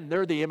men,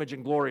 they're the image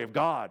and glory of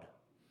God.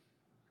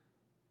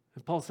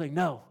 And Paul's saying,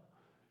 no,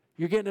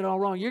 you're getting it all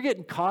wrong. You're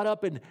getting caught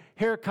up in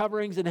hair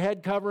coverings and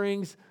head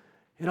coverings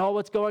and all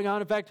what's going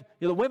on. In fact,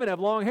 the women have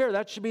long hair.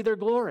 That should be their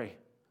glory.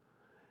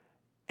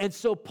 And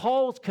so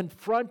Paul's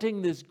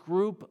confronting this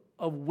group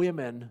of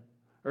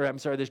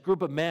this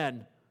group of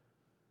men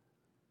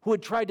who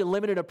had tried to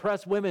limit and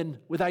oppress women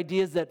with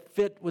ideas that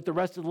fit with the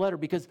rest of the letter,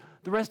 because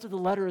the rest of the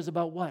letter is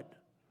about what?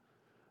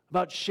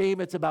 About shame.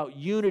 It's about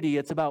unity.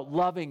 It's about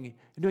loving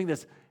and doing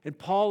this. And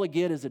Paul,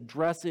 again, is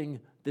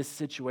addressing this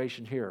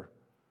situation here.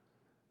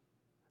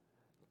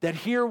 That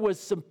here was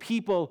some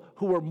people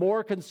who were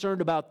more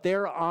concerned about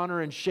their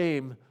honor and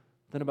shame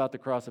than about the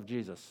cross of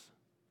Jesus.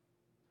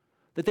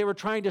 That they were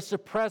trying to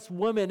suppress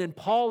women, and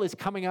Paul is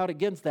coming out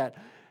against that.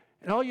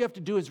 And all you have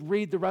to do is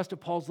read the rest of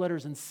Paul's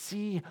letters and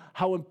see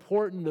how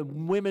important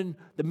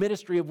the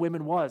ministry of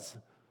women was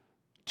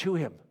to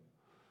him.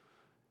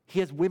 He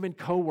has women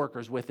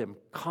co-workers with him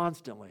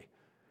constantly.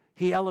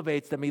 He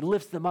elevates them. He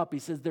lifts them up. He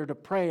says they're to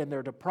pray and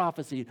they're to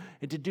prophecy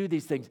and to do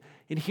these things.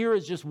 And here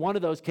is just one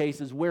of those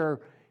cases where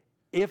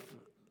if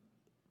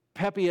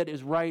Pepiot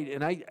is right,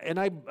 and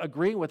I'm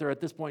agreeing with her at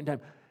this point in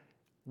time,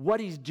 what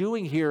he's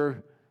doing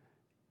here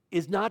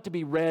is not to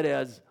be read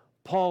as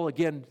Paul,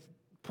 again,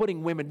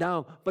 putting women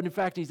down, but in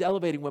fact, he's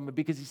elevating women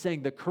because he's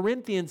saying the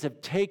Corinthians have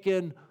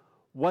taken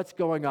what's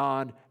going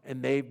on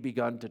and they've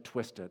begun to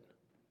twist it.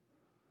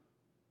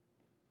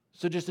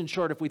 So just in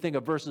short, if we think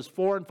of verses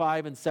 4 and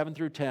 5 and 7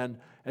 through 10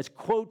 as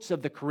quotes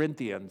of the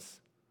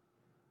Corinthians,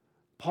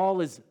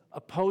 Paul is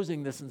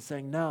opposing this and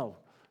saying, no,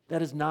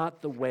 that is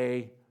not the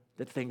way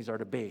that things are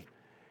to be.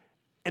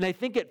 And I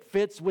think it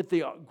fits with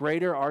the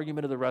greater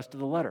argument of the rest of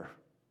the letter.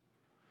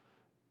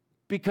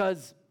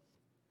 Because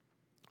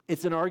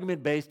it's an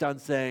argument based on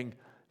saying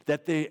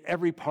that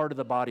every part of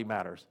the body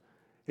matters.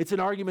 It's an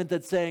argument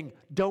that's saying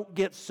don't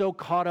get so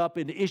caught up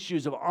in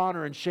issues of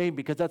honor and shame,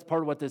 because that's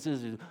part of what this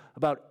is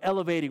about,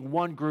 elevating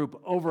one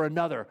group over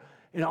another.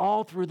 And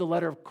all through the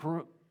letter of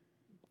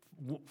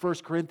 1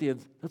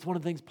 Corinthians, that's one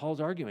of the things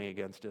Paul's arguing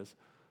against is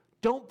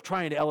don't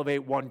try and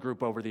elevate one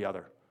group over the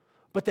other,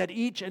 but that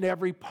each and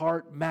every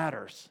part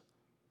matters.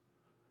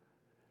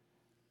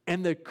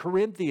 And the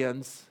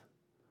Corinthians,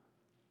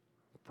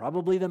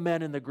 probably the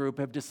men in the group,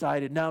 have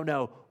decided,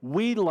 no,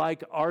 we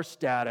like our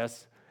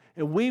status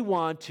and we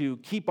want to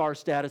keep our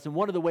status. And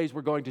one of the ways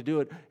we're going to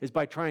do it is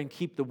by trying to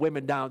keep the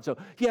women down. So,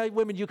 yeah,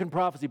 women, you can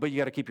prophesy, but you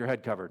got to keep your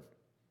head covered.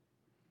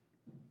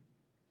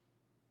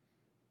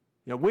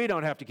 We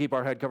don't have to keep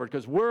our head covered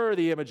because we're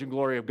the image and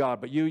glory of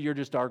God, but you're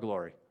just our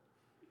glory.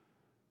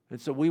 And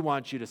so we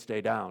want you to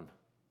stay down.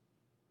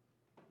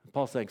 And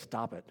Paul's saying,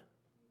 stop it.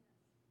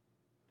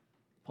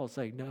 Paul's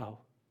saying, no.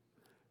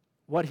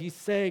 What he's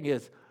saying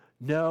is,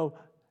 no,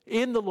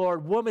 in the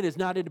Lord, woman is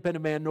not independent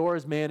of man, nor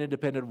is man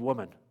independent of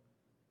woman.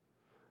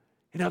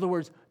 In other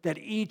words, that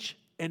each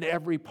and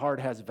every part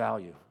has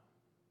value.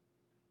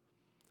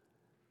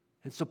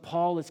 And so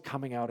Paul is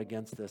coming out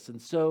against this. And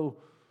so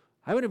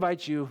I would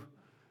invite you,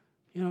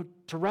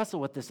 to wrestle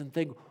with this and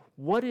think,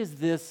 what is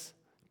this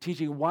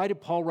teaching? Why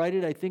did Paul write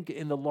it? I think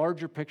in the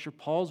larger picture,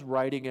 Paul's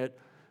writing it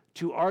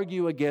to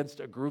argue against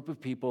a group of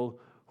people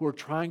who are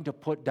trying to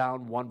put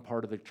down one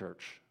part of the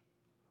church.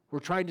 We're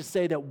trying to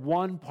say that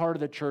one part of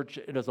the church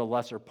is a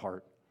lesser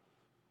part.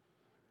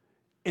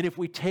 And if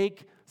we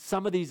take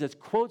some of these as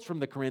quotes from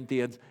the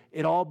Corinthians,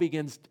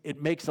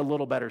 it makes a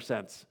little better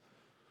sense.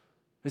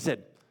 I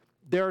said,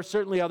 there are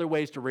certainly other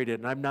ways to read it,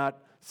 and I'm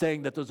not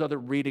saying that those other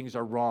readings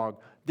are wrong.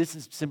 This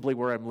is simply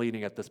where I'm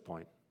leaning at this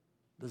point.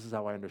 This is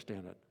how I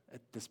understand it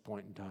at this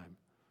point in time.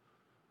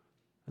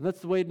 And that's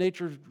the way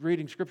nature's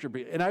reading Scripture.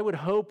 And I would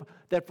hope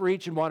that for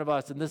each and one of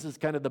us, and this is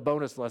kind of the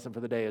bonus lesson for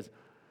the day, is,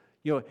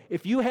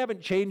 if you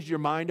haven't changed your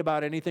mind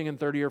about anything in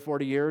 30 or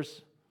 40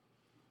 years,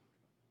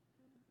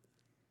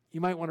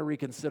 you might want to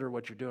reconsider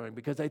what you're doing,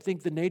 because I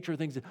think the nature of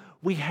things,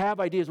 we have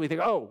ideas. We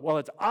think, oh, well,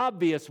 it's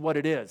obvious what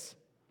it is.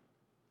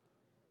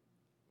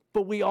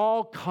 But we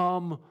all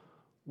come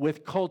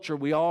with culture.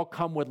 We all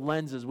come with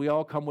lenses. We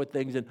all come with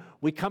things. And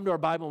we come to our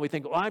Bible and we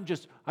think, I'm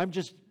just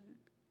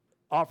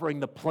offering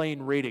the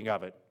plain reading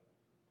of it.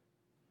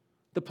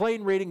 The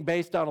plain reading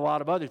based on a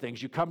lot of other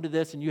things. You come to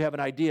this and you have an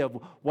idea of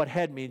what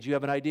head means. You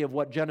have an idea of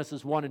what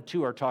Genesis 1 and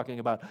 2 are talking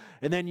about.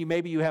 And then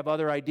maybe you have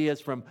other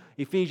ideas from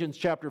Ephesians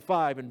chapter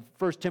 5 and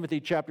 1 Timothy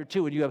chapter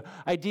 2. And you have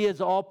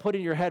ideas all put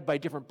in your head by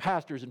different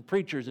pastors and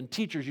preachers and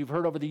teachers you've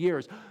heard over the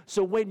years.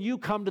 So when you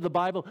come to the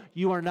Bible,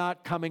 you are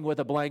not coming with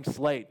a blank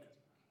slate.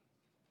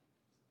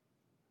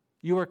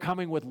 You are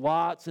coming with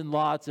lots and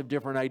lots of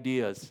different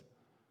ideas.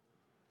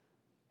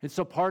 And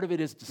so part of it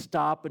is to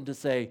stop and to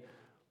say,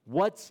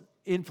 what's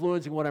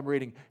influencing what I'm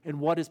reading,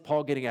 and what is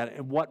Paul getting at,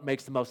 and what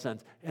makes the most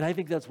sense? And I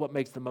think that's what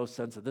makes the most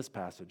sense of this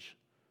passage,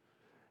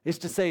 is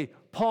to say,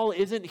 Paul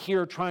isn't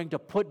here trying to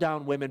put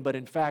down women, but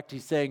in fact,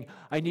 he's saying,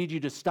 I need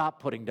you to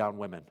stop putting down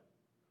women.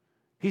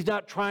 He's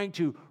not trying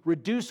to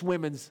reduce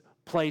women's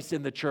place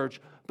in the church,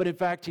 but in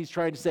fact, he's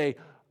trying to say,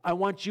 I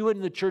want you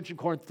in the church in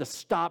Corinth to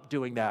stop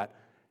doing that,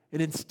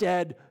 and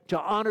instead to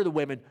honor the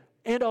women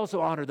and also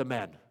honor the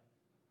men,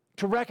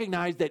 to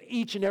recognize that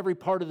each and every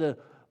part of the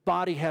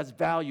body has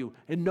value,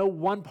 and no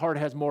one part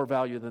has more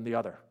value than the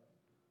other.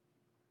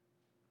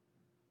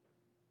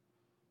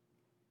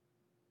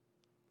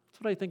 That's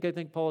what I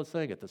think Paul is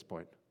saying at this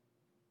point.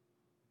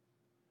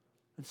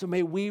 And so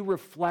may we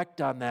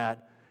reflect on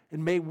that,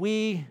 and may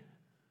we,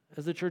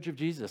 as the Church of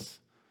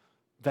Jesus,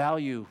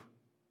 value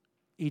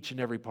each and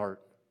every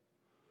part.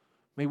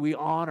 May we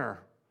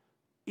honor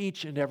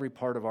each and every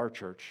part of our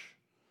church,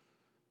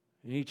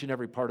 and each and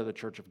every part of the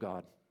church of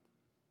God.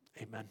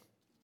 Amen.